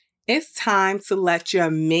It's time to let your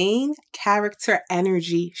main character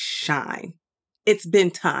energy shine. It's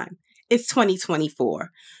been time. It's 2024.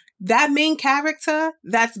 That main character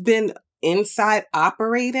that's been inside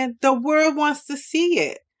operating, the world wants to see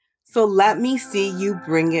it. So let me see you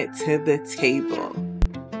bring it to the table.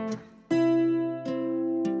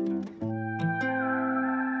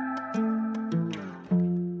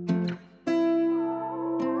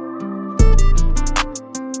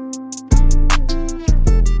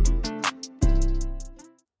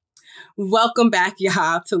 Welcome back,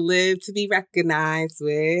 y'all, to Live to Be Recognized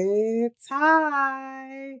with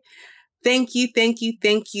Ty. Thank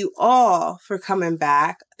you all for coming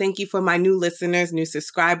back. Thank you for my new listeners, new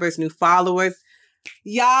subscribers, new followers.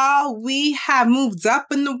 Y'all, we have moved up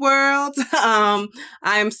in the world. I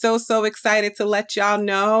am so excited to let y'all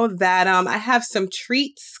know that I have some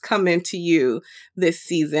treats coming to you this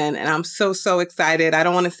season, and I'm so excited. I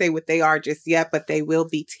don't want to say what they are just yet, but they will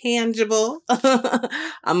be tangible.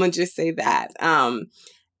 I'm going to just say that.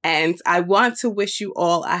 And I want to wish you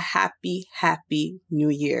all a happy New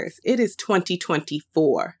Year's. It is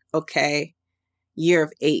 2024, okay? Year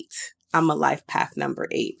of 8. I'm a life path number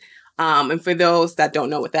 8. And for those that don't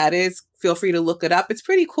know what that is, feel free to look it up. It's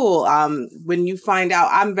pretty cool. When you find out,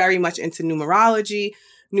 I'm very much into numerology,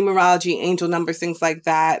 angel numbers, things like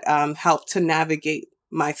that, help to navigate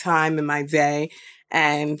my time and my day.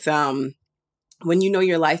 And when you know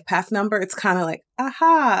your life path number, it's kind of like,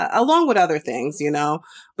 aha, along with other things,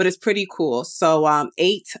 but it's pretty cool. So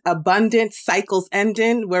 8, abundant cycles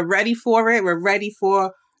ending. We're ready for it. We're ready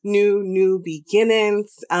for new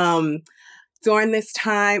beginnings. During this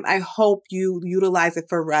time, I hope you utilize it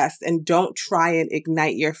for rest and don't try and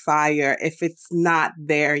ignite your fire if it's not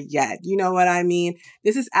there yet. You know what I mean?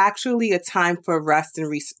 This is actually a time for rest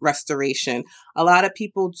and restoration. A lot of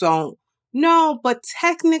people don't know, but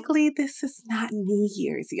technically this is not New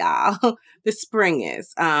Year's, y'all. The spring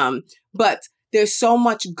is. But there's so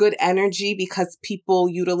much good energy because people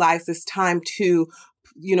utilize this time to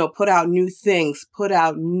put out new things, put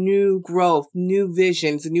out new growth, new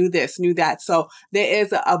visions, new this, new that. So there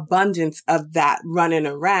is an abundance of that running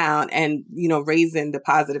around and, raising the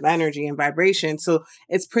positive energy and vibration. So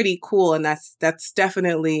it's pretty cool. And that's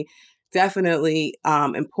definitely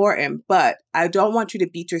important. But I don't want you to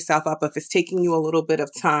beat yourself up if it's taking you a little bit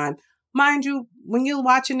of time. Mind you, when you're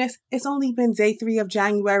watching this, it's only been day 3 of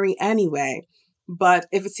January anyway. But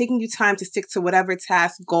if it's taking you time to stick to whatever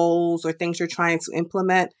tasks, goals, or things you're trying to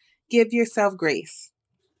implement, give yourself grace.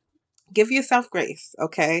 Give yourself grace,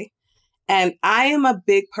 okay? And I am a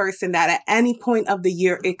big person that at any point of the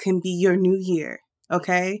year, it can be your new year,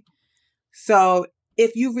 okay? So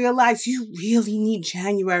if you realize you really need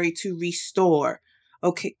January to restore,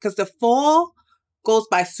 okay? Because the fall goes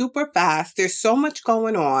by super fast. There's so much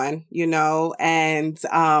going on, and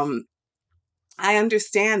I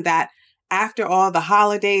understand that after all the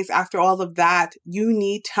holidays, after all of that, you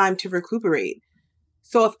need time to recuperate.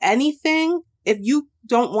 So if anything, if you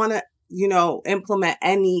don't want to, implement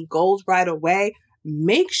any goals right away,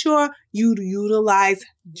 make sure you utilize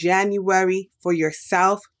January for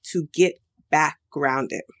yourself to get back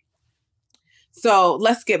grounded. So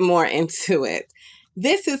let's get more into it.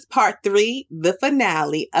 This is part 3, the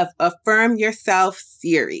finale of Affirm Yourself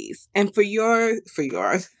series. And for y'all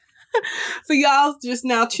just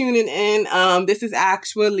now tuning in, this is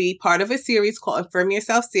actually part of a series called Affirm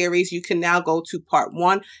Yourself series. You can now go to part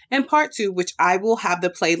 1 and part 2, which I will have the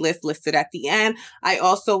playlist listed at the end. I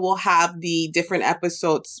also will have the different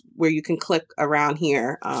episodes where you can click around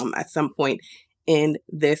here at some point in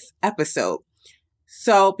this episode.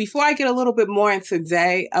 So before I get a little bit more into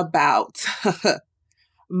today about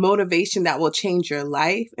motivation that will change your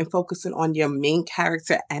life and focusing on your main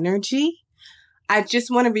character energy, I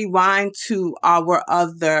just want to rewind to our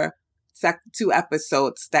other 2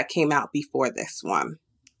 episodes that came out before this one.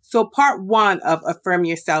 So part 1 of Affirm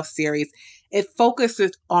Yourself series, it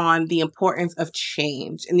focuses on the importance of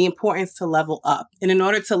change and the importance to level up. And in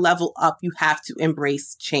order to level up, you have to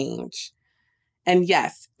embrace change. And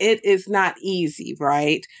yes, it is not easy,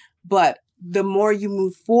 right? But the more you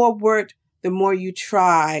move forward, the more you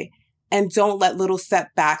try, and don't let little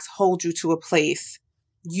setbacks hold you to a place,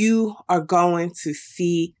 you are going to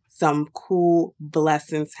see some cool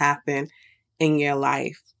blessings happen in your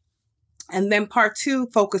life. And then part 2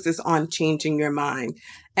 focuses on changing your mind.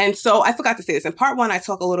 And so I forgot to say this. In part 1, I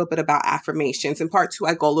talk a little bit about affirmations. In part 2,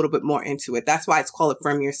 I go a little bit more into it. That's why it's called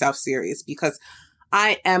Affirm Yourself series, because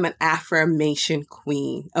I am an affirmation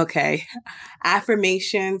queen, okay?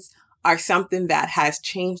 Affirmations are something that has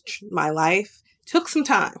changed my life. Took some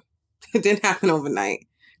time. It didn't happen overnight.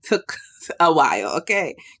 Took a while,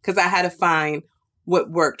 okay? Because I had to find what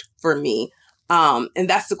worked for me. And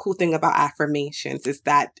that's the cool thing about affirmations, is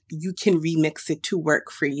that you can remix it to work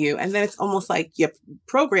for you. And then it's almost like you're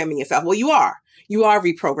programming yourself. Well, you are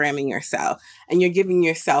reprogramming yourself, and you're giving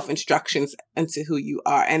yourself instructions into who you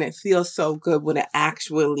are. And it feels so good when it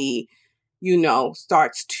actually,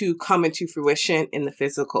 starts to come into fruition in the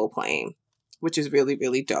physical plane, which is really,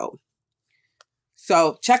 really dope.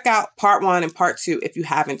 So check out part 1 and part 2 if you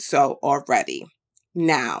haven't so already.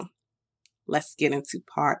 Now, let's get into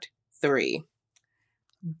part 3.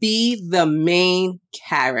 Be the main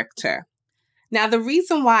character. Now, the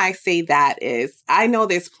reason why I say that is I know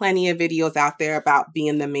there's plenty of videos out there about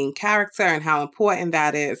being the main character and how important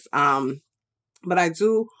that is. But I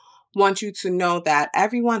do want you to know that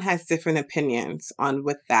everyone has different opinions on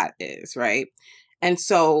what that is, right? And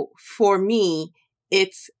so for me,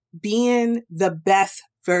 it's being the best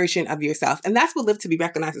version of yourself. And that's what Live to Be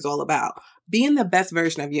Recognized is all about. Being the best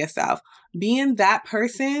version of yourself. Being that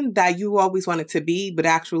person that you always wanted to be, but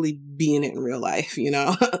actually being it in real life,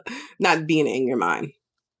 not being it in your mind.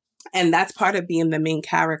 And that's part of being the main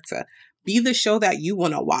character. Be the show that you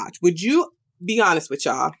want to watch. Would you be honest with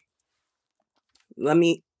y'all? Let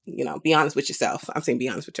me, be honest with yourself. I'm saying be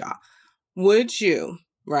honest with y'all. Would you,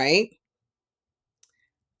 right?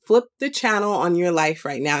 Flip the channel on your life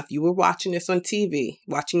right now. If you were watching this on TV,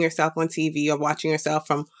 watching yourself on TV or watching yourself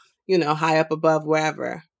from, high up above,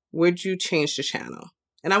 wherever, would you change the channel?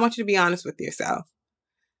 And I want you to be honest with yourself,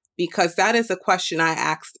 because that is a question I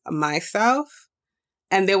asked myself.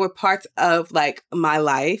 And there were parts of my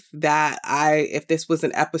life that if this was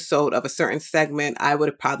an episode of a certain segment, I would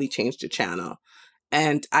have probably changed the channel.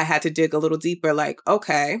 And I had to dig a little deeper,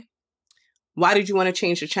 okay, why did you want to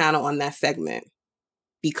change the channel on that segment?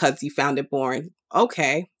 Because you found it boring.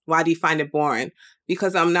 Okay, why do you find it boring?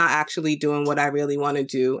 Because I'm not actually doing what I really want to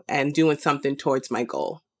do and doing something towards my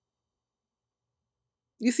goal.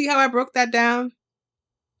 You see how I broke that down?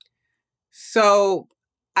 So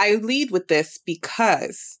I lead with this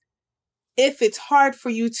because if it's hard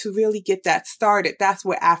for you to really get that started, that's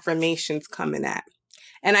where affirmations come in at.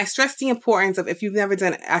 And I stress the importance of, if you've never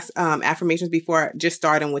done affirmations before, just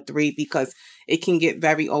starting with 3, because it can get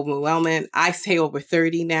very overwhelming. I say over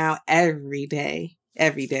 30 now every day.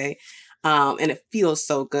 And it feels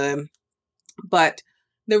so good. But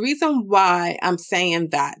the reason why I'm saying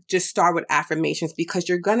that, just start with affirmations, because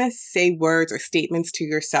you're going to say words or statements to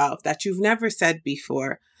yourself that you've never said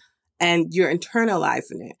before, and you're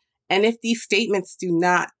internalizing it. And if these statements do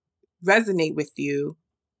not resonate with you,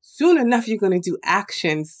 soon enough, you're going to do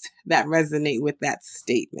actions that resonate with that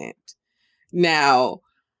statement. Now,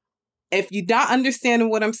 if you're not understanding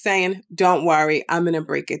what I'm saying, don't worry. I'm going to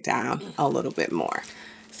break it down a little bit more.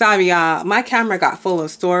 Sorry, y'all. My camera got full of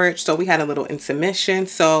storage, so we had a little intermission.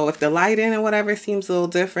 So if the lighting or whatever seems a little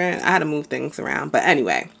different, I had to move things around. But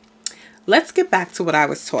anyway, let's get back to what I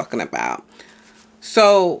was talking about.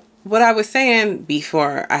 So what I was saying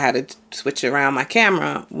before I had to switch around my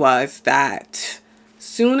camera was that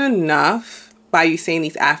soon enough, by you saying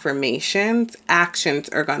these affirmations, actions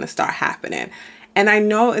are going to start happening. And I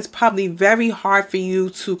know it's probably very hard for you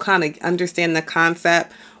to kind of understand the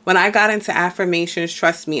concept. When I got into affirmations,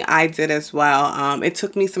 trust me, I did as well. It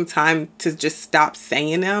took me some time to just stop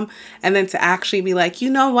saying them, and then to actually be like, you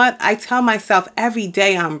know what? I tell myself every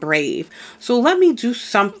day I'm brave. So let me do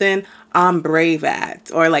something I'm brave at,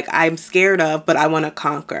 or I'm scared of, but I want to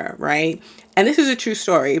conquer, right? And this is a true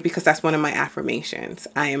story, because that's one of my affirmations.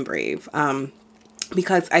 I am brave.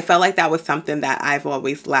 Because I felt like that was something that I've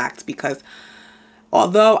always lacked, because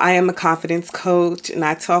although I am a confidence coach and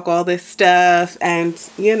I talk all this stuff and,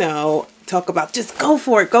 talk about just go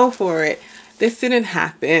for it. This didn't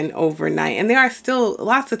happen overnight. And there are still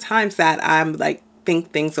lots of times that I'm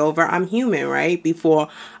think things over. I'm human, right? Before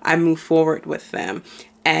I move forward with them.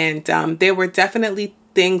 And there were definitely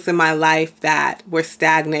things in my life that were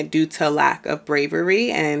stagnant due to lack of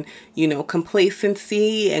bravery and,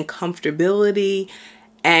 complacency and comfortability.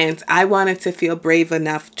 And I wanted to feel brave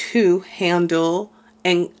enough to handle,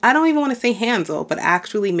 and I don't even want to say handle, but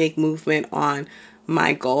actually make movement on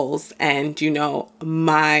my goals and,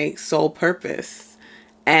 my sole purpose.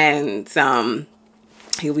 And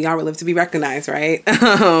here we are, we Live to Be Recognized, right?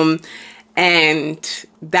 And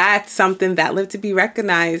that's something that Live to Be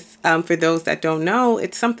Recognized, for those that don't know,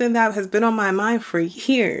 it's something that has been on my mind for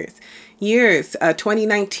years.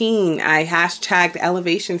 2019, I hashtagged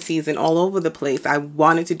elevation season all over the place. I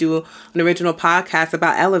wanted to do an original podcast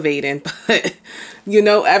about elevating, but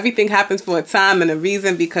everything happens for a time and a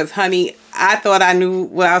reason, because honey, I thought I knew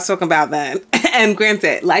what I was talking about then. And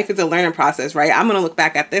granted, life is a learning process, right? I'm going to look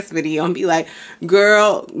back at this video and be like,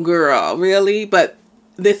 girl, really? But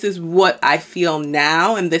this is what I feel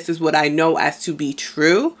now, and this is what I know as to be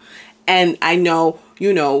true. And I know,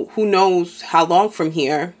 who knows how long from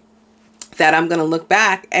here that I'm going to look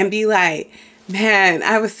back and be like, man,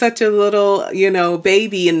 I was such a little,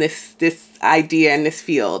 baby in this idea, in this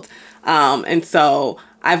field. And so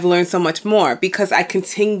I've learned so much more because I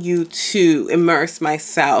continue to immerse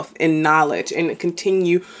myself in knowledge and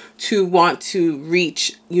continue to want to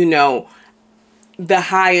reach, the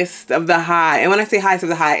highest of the high. And when I say highest of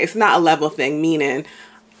the high, it's not a level thing, meaning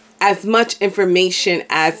as much information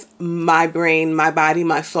as my brain, my body,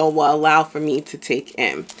 my soul will allow for me to take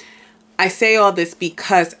in. I say all this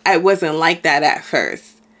because I wasn't like that at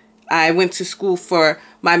first. I went to school for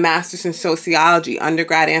my master's in sociology,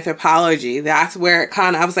 undergrad anthropology. That's where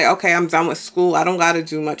I was like, okay, I'm done with school. I don't got to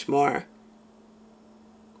do much more.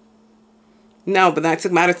 No, but then I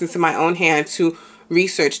took matters into my own hand to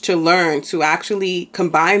research, to learn, to actually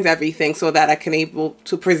combine everything so that I can able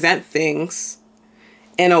to present things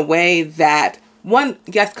in a way that, one,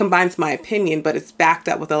 yes, combines my opinion, but it's backed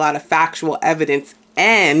up with a lot of factual evidence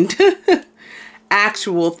and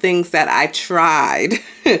actual things that I tried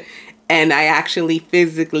and I actually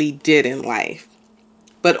physically did in life.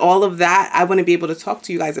 But all of that, I wouldn't be able to talk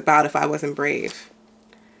to you guys about if I wasn't brave.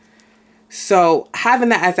 So having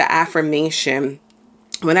that as an affirmation,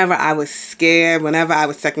 whenever I was scared, whenever I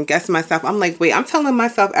was second guessing myself, I'm like, wait, I'm telling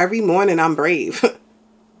myself every morning I'm brave.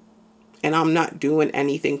 And I'm not doing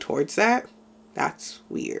anything towards that. That's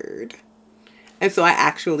weird. And so I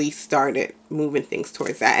actually started moving things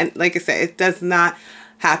towards that. And like I said, it does not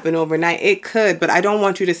happen overnight. It could, but I don't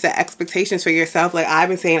want you to set expectations for yourself. Like I've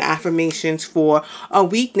been saying affirmations for a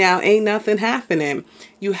week now, ain't nothing happening.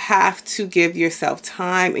 You have to give yourself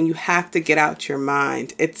time and you have to get out your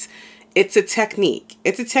mind. It's a technique.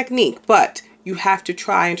 It's a technique, but you have to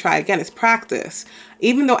try and try again. It's practice.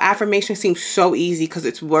 Even though affirmation seems so easy because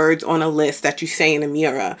it's words on a list that you say in a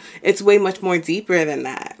mirror, it's way much more deeper than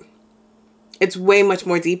that. It's way much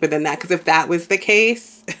more deeper than that. Because if that was the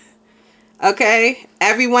case, okay,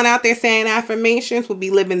 everyone out there saying affirmations will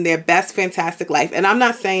be living their best, fantastic life. And I'm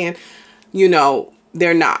not saying,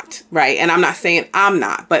 they're not, right? And I'm not saying I'm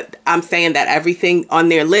not, but I'm saying that everything on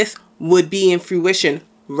their list would be in fruition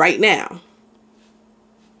right now.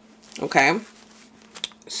 Okay?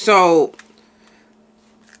 So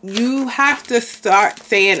you have to start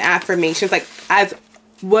saying affirmations. Like as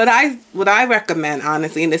what I recommend,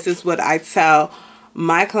 honestly, and this is what I tell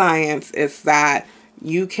my clients, is that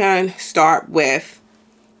you can start with,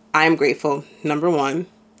 I'm grateful, number one.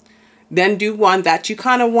 Then do one that you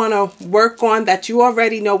kind of want to work on, that you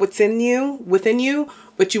already know within you,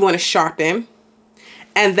 but you want to sharpen.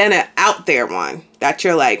 And then an out there one that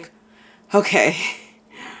you're like, okay,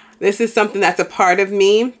 this is something that's a part of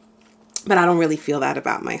me, but I don't really feel that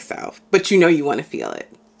about myself. But you want to feel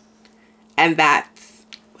it. And that's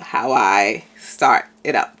how I start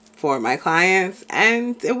it up for my clients.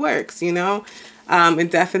 And it works,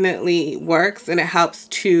 It definitely works. And it helps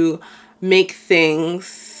to make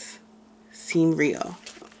things seem real.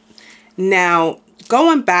 Now,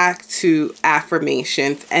 going back to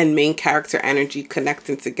affirmations and main character energy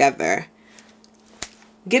connecting together,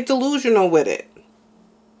 get delusional with it.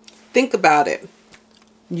 Think about it.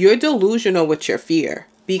 You're delusional with your fear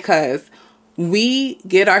because we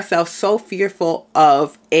get ourselves so fearful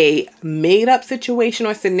of a made-up situation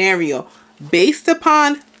or scenario based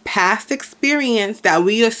upon past experience that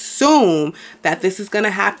we assume that this is going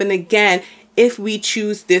to happen again if we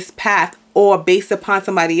choose this path, or based upon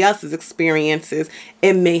somebody else's experiences,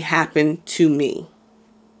 it may happen to me.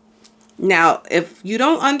 Now, if you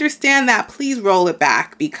don't understand that, please roll it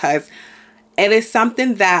back, because it is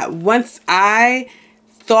something that once I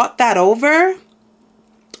thought that over,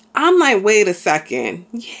 I'm like, wait a second.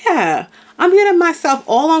 Yeah, I'm getting myself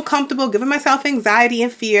all uncomfortable, giving myself anxiety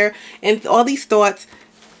and fear and all these thoughts.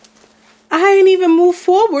 I ain't even moved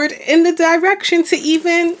forward in the direction to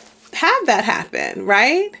even have that happen,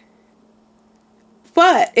 right?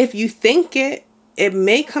 But if you think it, it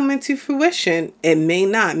may come into fruition. It may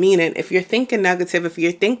not. Meaning, if you're thinking negative, if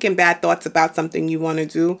you're thinking bad thoughts about something you want to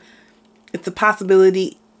do, it's a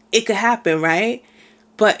possibility it could happen, right?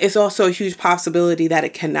 But it's also a huge possibility that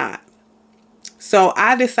it cannot. So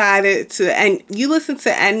I decided to, and you listen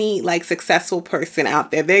to any successful person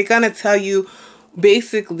out there, they're going to tell you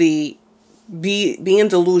basically being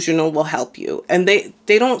delusional will help you. And they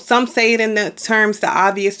don't, some say it in the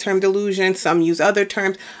obvious term delusion, some use other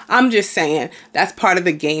terms. I'm just saying that's part of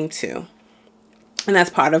the game too. And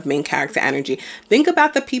that's part of main character energy. Think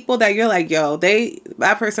about the people that you're like, yo,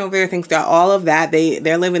 that person over there thinks they're all of that.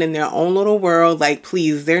 They're living in their own little world. Like,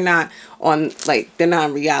 please, they're not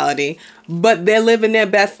in reality, but they're living their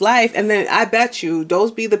best life. And then I bet you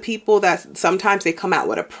those be the people that sometimes they come out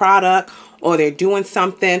with a product, or they're doing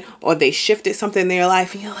something, or they shifted something in their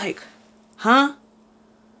life. And you're like, huh?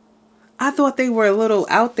 I thought they were a little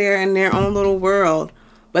out there in their own little world,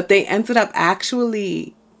 but they ended up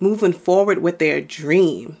actually moving forward with their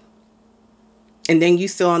dream. And then you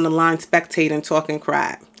still on the line spectating, talking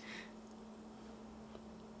crap.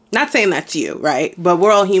 Not saying that's you, right? But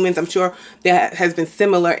we're all humans. I'm sure that has been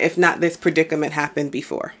similar, if not this predicament happened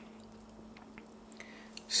before.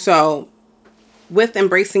 So with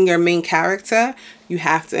embracing your main character, you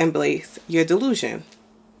have to embrace your delusion.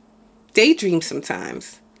 Daydream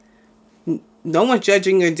sometimes. No one's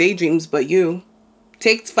judging your daydreams but you.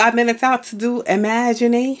 Take 5 minutes out to do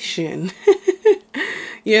imagination.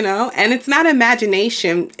 And it's not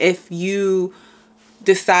imagination if you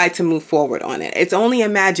decide to move forward on it. It's only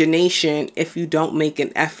imagination if you don't make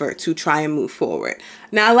an effort to try and move forward.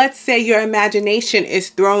 Now, let's say your imagination is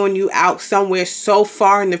throwing you out somewhere so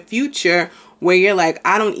far in the future where you're like,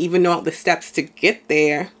 I don't even know the steps to get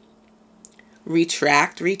there.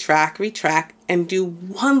 Retract, and do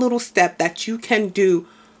one little step that you can do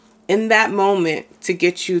in that moment to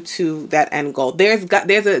get you to that end goal. There's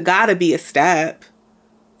gotta be a step.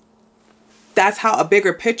 That's how a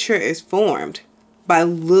bigger picture is formed, by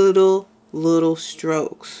little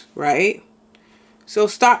strokes, right? So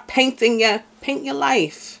start paint your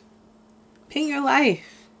life. Paint your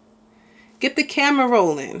life. Get the camera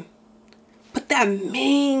rolling. Put that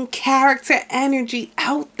main character energy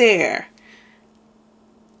out there.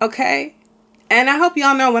 Okay? And I hope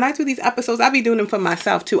y'all know when I do these episodes, I be doing them for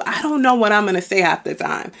myself too. I don't know what I'm going to say half the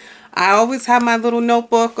time. I always have my little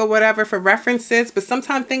notebook or whatever for references, but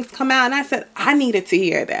sometimes things come out and I said, I needed to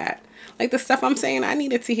hear that. Like the stuff I'm saying, I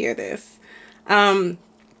needed to hear this.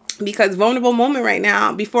 Because vulnerable moment right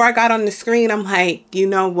now, before I got on the screen, I'm like, you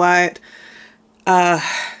know what?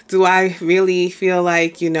 Do I really feel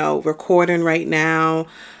like, recording right now?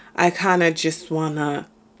 I kind of just want to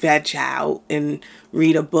veg out and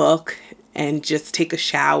read a book and just take a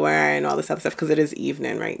shower and all this other stuff because it is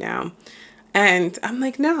evening right now. And I'm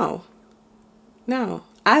like, no,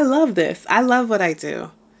 I love this. I love what I do.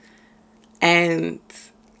 And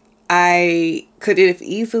I could have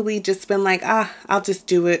easily just been like, I'll just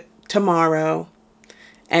do it tomorrow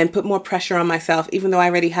and put more pressure on myself. Even though I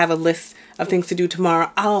already have a list of things to do tomorrow,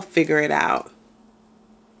 I'll figure it out.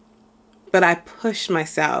 But I pushed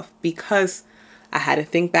myself because I had to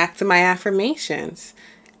think back to my affirmations.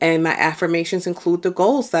 And my affirmations include the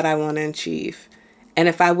goals that I want to achieve. And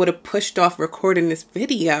if I would have pushed off recording this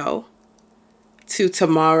video to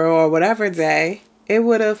tomorrow or whatever day, it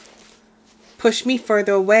would have pushed me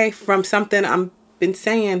further away from something I've been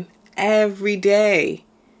saying every day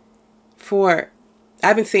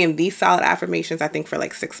I've been saying these solid affirmations, I think, for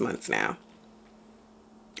like 6 months now.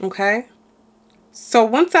 Okay? So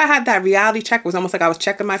once I had that reality check, it was almost like I was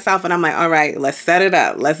checking myself and I'm like, all right, let's set it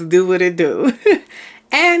up. Let's do what it do.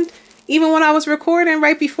 And even when I was recording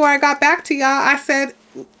right before I got back to y'all, I said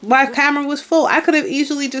my camera was full. I could have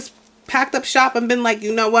easily just packed up shop and been like,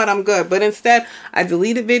 you know what, I'm good. But instead, I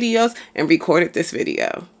deleted videos and recorded this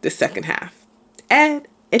video, the second half. And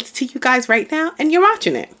it's to you guys right now and you're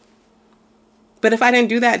watching it. But if I didn't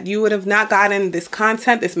do that, you would have not gotten this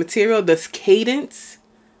content, this material, this cadence,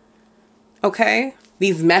 okay?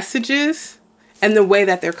 These messages and the way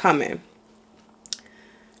that they're coming.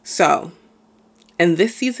 So, in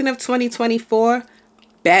this season of 2024,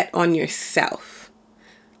 bet on yourself.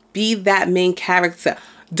 Be that main character.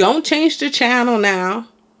 Don't change the channel now.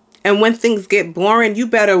 And when things get boring, you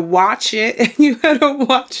better watch it and you better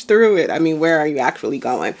watch through it. I mean, where are you actually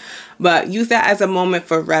going? But use that as a moment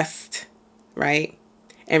for rest, right?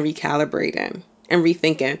 And recalibrating and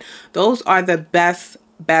rethinking. Those are the best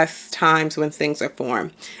times when things are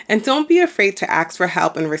formed. And don't be afraid to ask for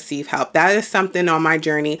help and receive help. That is something on my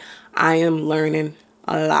journey I am learning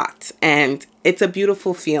a lot. And it's a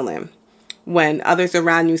beautiful feeling when others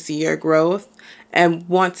around you see your growth and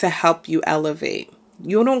want to help you elevate.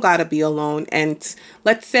 You don't got to be alone. And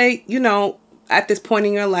let's say, at this point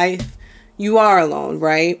in your life, you are alone,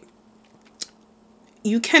 right?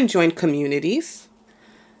 You can join communities,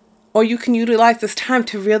 or you can utilize this time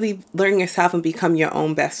to really learn yourself and become your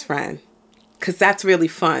own best friend, because that's really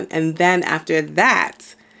fun. And then after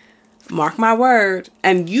that, mark my word,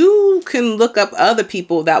 and you can look up other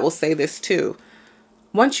people that will say this too.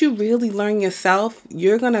 Once you really learn yourself,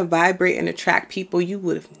 you're going to vibrate and attract people you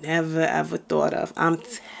would have never, ever thought of. I'm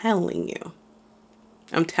telling you.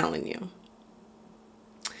 I'm telling you.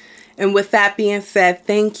 And with that being said,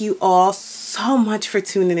 thank you all so much for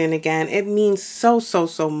tuning in again. It means so, so,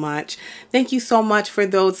 so much. Thank you so much for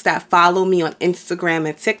those that follow me on Instagram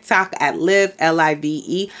and TikTok at live,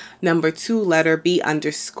 L-I-V-E, number 2, letter B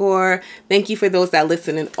 _. Thank you for those that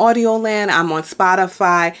listen in audio land. I'm on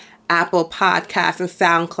Spotify, Apple Podcasts, and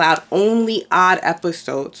SoundCloud, only odd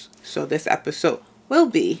episodes. So this episode will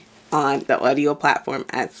be on the audio platform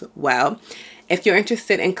as well. If you're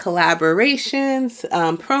interested in collaborations,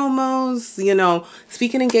 promos,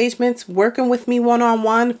 speaking engagements, working with me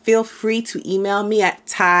one-on-one, feel free to email me at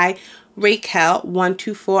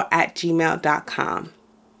tyraquel124@gmail.com.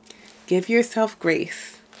 Give yourself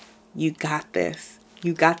grace. You got this.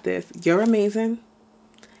 You got this. You're amazing.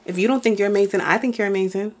 If you don't think you're amazing, I think you're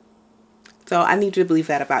amazing. So I need you to believe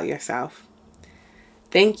that about yourself.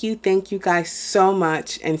 Thank you guys so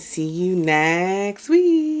much, and see you next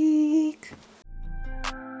week.